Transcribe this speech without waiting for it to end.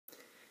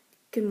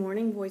Good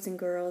morning, boys and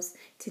girls.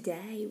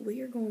 Today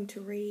we are going to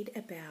read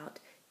about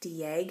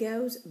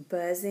Diego's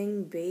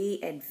buzzing bee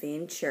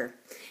adventure.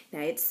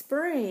 Now it's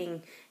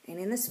spring, and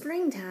in the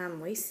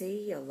springtime we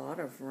see a lot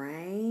of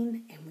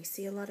rain and we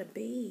see a lot of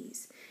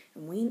bees.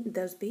 And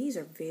those bees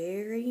are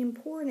very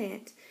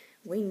important.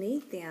 We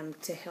need them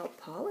to help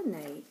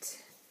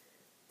pollinate.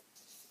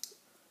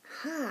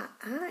 Hi,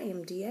 I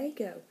am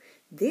Diego.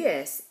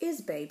 This is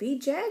Baby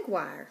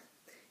Jaguar.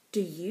 Do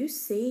you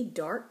see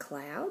dark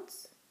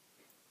clouds?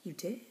 You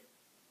do.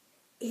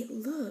 It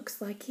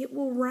looks like it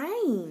will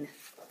rain.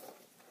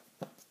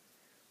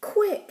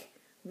 Quick,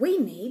 we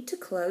need to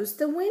close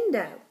the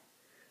window.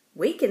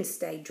 We can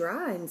stay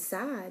dry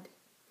inside.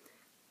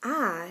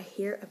 I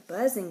hear a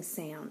buzzing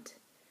sound.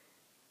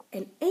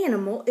 An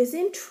animal is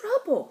in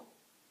trouble.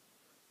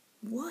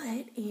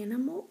 What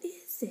animal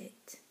is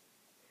it?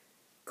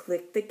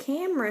 Click the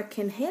camera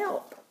can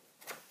help.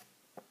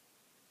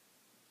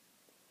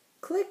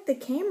 Click the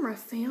camera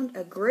found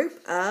a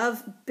group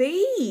of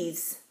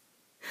bees.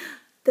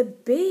 The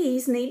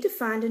bees need to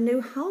find a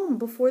new home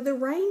before the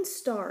rain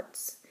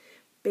starts.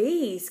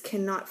 Bees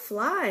cannot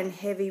fly in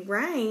heavy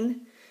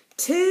rain.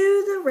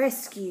 To the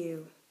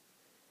rescue.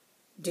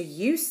 Do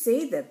you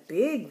see the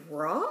big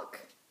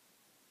rock?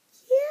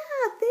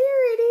 Yeah,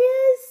 there it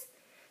is.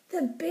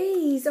 The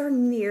bees are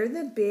near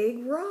the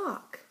big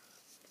rock.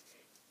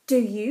 Do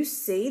you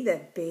see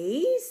the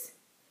bees?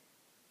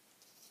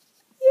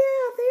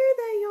 Yeah, there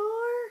they are.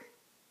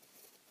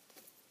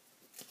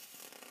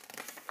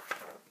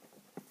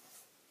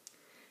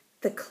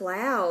 The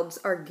clouds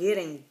are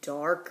getting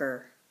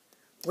darker.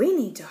 We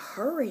need to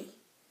hurry.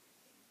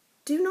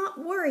 Do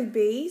not worry,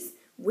 bees.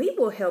 We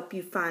will help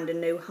you find a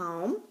new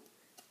home.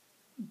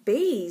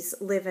 Bees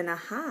live in a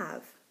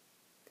hive.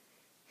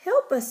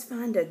 Help us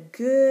find a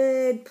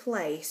good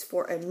place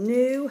for a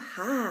new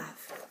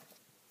hive.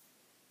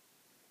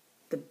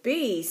 The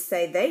bees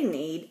say they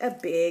need a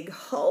big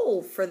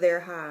hole for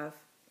their hive.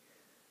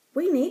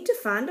 We need to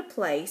find a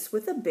place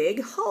with a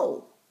big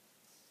hole.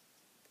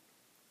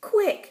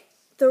 Quick,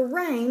 the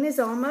rain is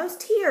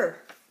almost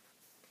here.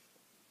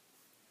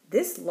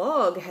 This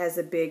log has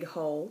a big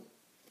hole,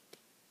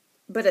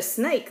 but a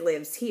snake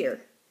lives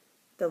here.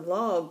 The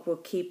log will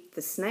keep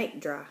the snake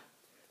dry.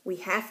 We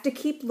have to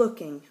keep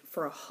looking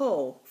for a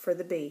hole for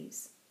the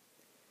bees.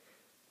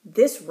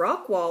 This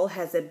rock wall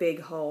has a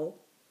big hole,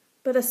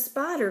 but a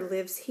spider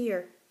lives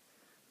here.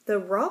 The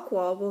rock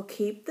wall will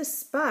keep the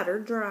spider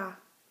dry.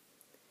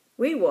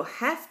 We will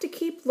have to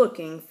keep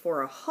looking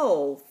for a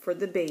hole for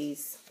the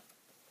bees.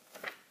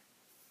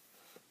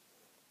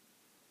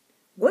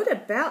 What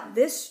about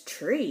this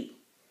tree?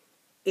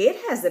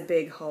 It has a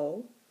big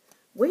hole.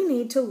 We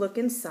need to look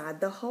inside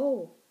the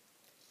hole.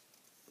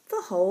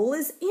 The hole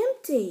is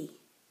empty.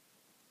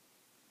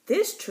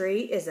 This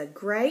tree is a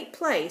great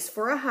place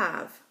for a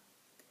hive.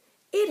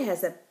 It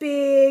has a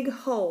big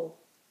hole,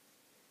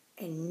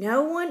 and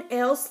no one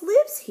else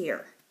lives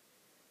here.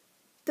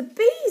 The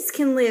bees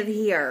can live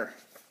here.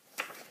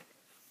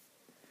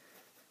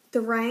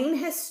 The rain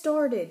has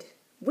started.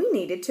 We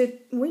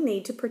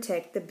need to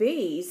protect the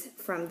bees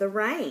from the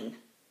rain.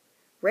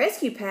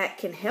 Rescue Pack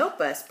can help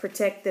us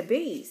protect the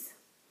bees.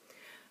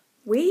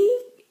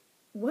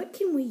 What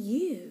can we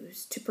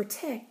use to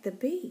protect the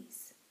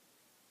bees?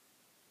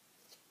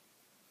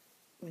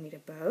 We need a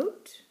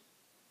boat,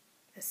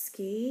 a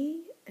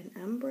ski, an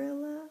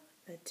umbrella,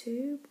 a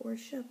tube, or a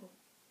shovel.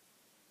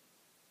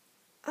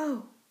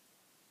 Oh,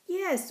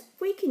 yes,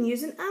 we can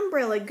use an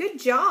umbrella. Good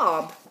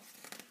job.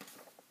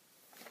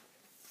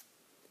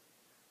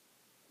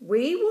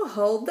 We will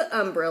hold the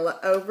umbrella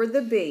over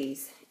the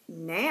bees.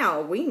 Now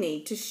we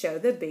need to show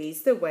the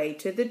bees the way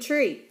to the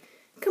tree.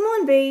 Come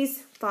on,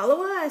 bees,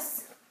 follow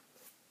us.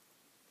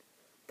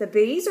 The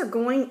bees are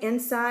going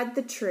inside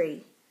the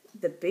tree.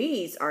 The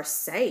bees are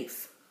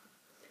safe.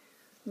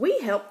 We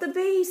help the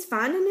bees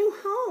find a new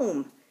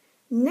home.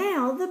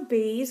 Now the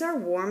bees are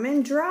warm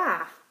and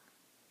dry.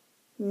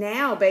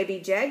 Now Baby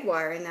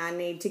Jaguar and I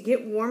need to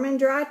get warm and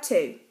dry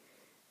too.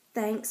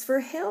 Thanks for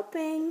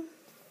helping.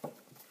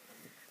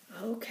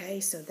 Okay,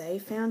 so they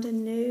found a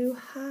new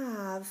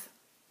hive.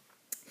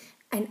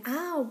 And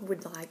I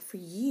would like for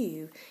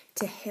you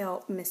to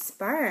help Miss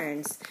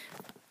Burns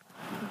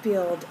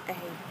build a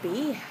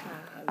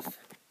beehive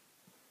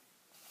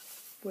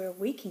where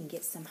we can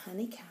get some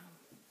honeycomb.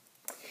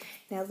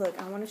 Now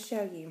look, I want to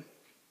show you.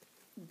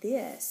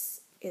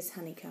 This is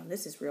honeycomb.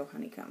 This is real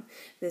honeycomb.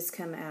 This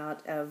come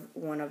out of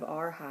one of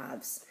our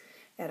hives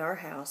at our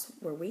house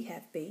where we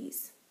have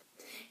bees.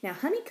 Now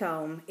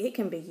honeycomb, it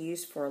can be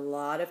used for a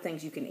lot of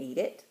things. You can eat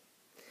it.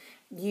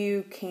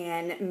 You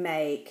can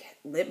make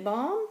lip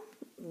balm,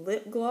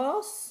 lip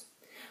gloss.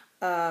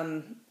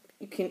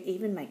 You can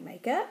even make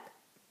makeup,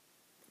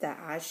 the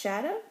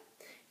eyeshadow.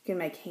 You can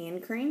make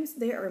hand creams.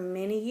 There are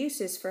many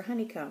uses for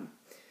honeycomb.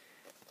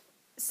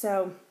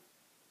 So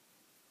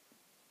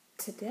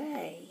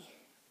today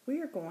we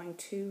are going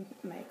to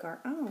make our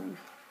own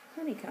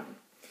honeycomb.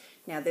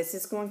 Now this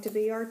is going to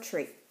be our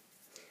tree.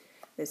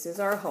 This is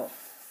our hole.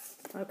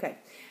 Okay,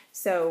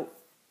 so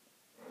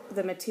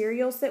the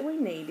materials that we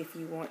need if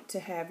you want to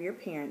have your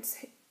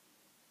parents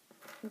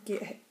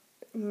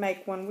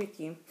make one with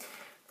you.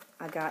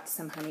 I got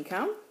some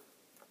honeycomb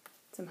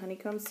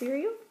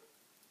cereal,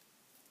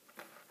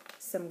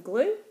 some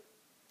glue,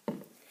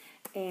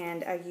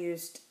 and I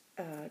used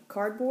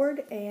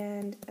cardboard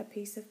and a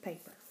piece of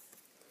paper.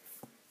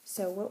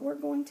 So what we're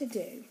going to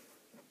do,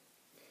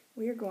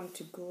 we are going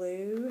to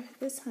glue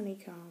this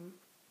honeycomb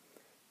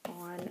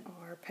on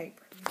our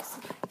paper.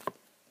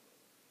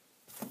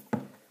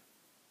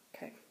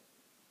 Okay.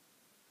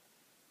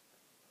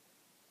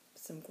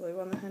 Some glue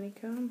on the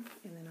honeycomb,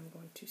 and then I'm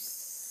going to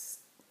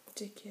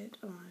stick it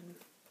on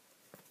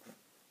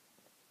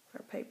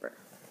our paper.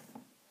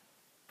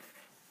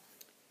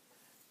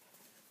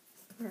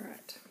 All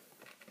right.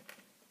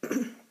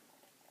 Do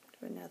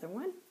another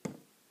one.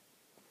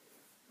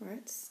 All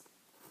right,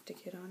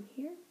 stick it on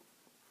here.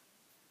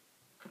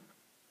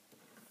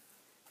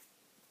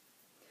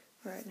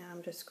 All right, now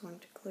I'm just going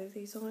to glue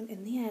these on,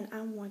 and then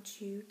I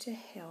want you to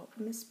help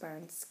Miss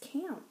Burns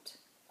count.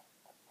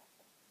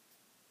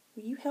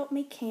 Will you help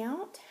me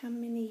count how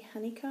many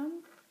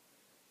honeycomb?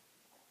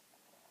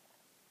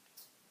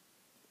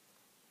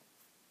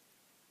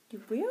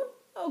 You will?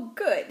 Oh,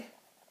 good.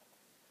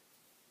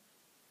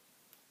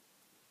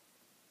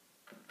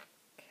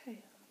 Okay, let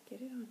me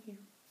get it on here.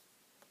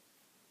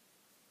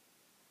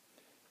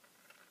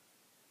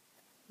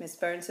 Miss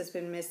Burns has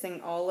been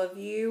missing all of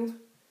you.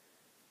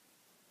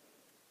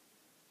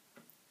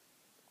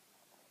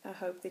 I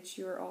hope that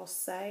you are all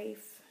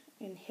safe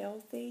and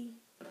healthy.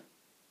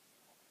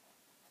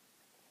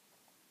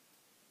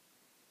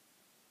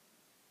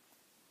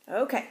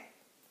 Okay.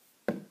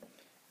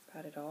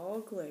 Got it all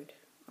glued.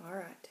 All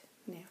right.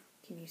 Now,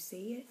 can you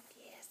see it?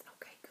 Yes.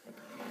 Okay, good.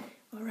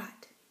 All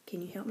right.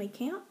 Can you help me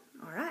count?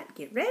 All right.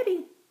 Get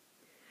ready.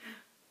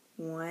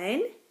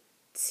 1,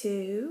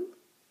 2,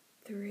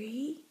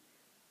 3,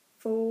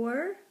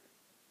 4,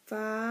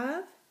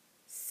 5,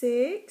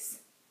 6,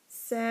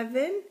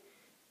 7,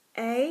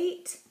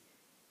 8,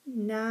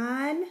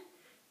 9,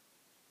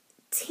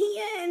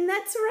 10.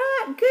 That's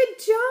right. Good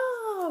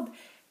job.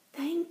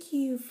 Thank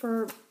you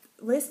for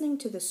listening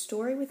to the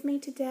story with me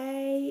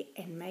today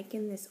and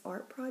making this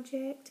art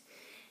project.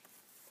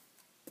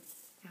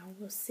 I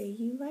will see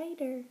you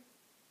later.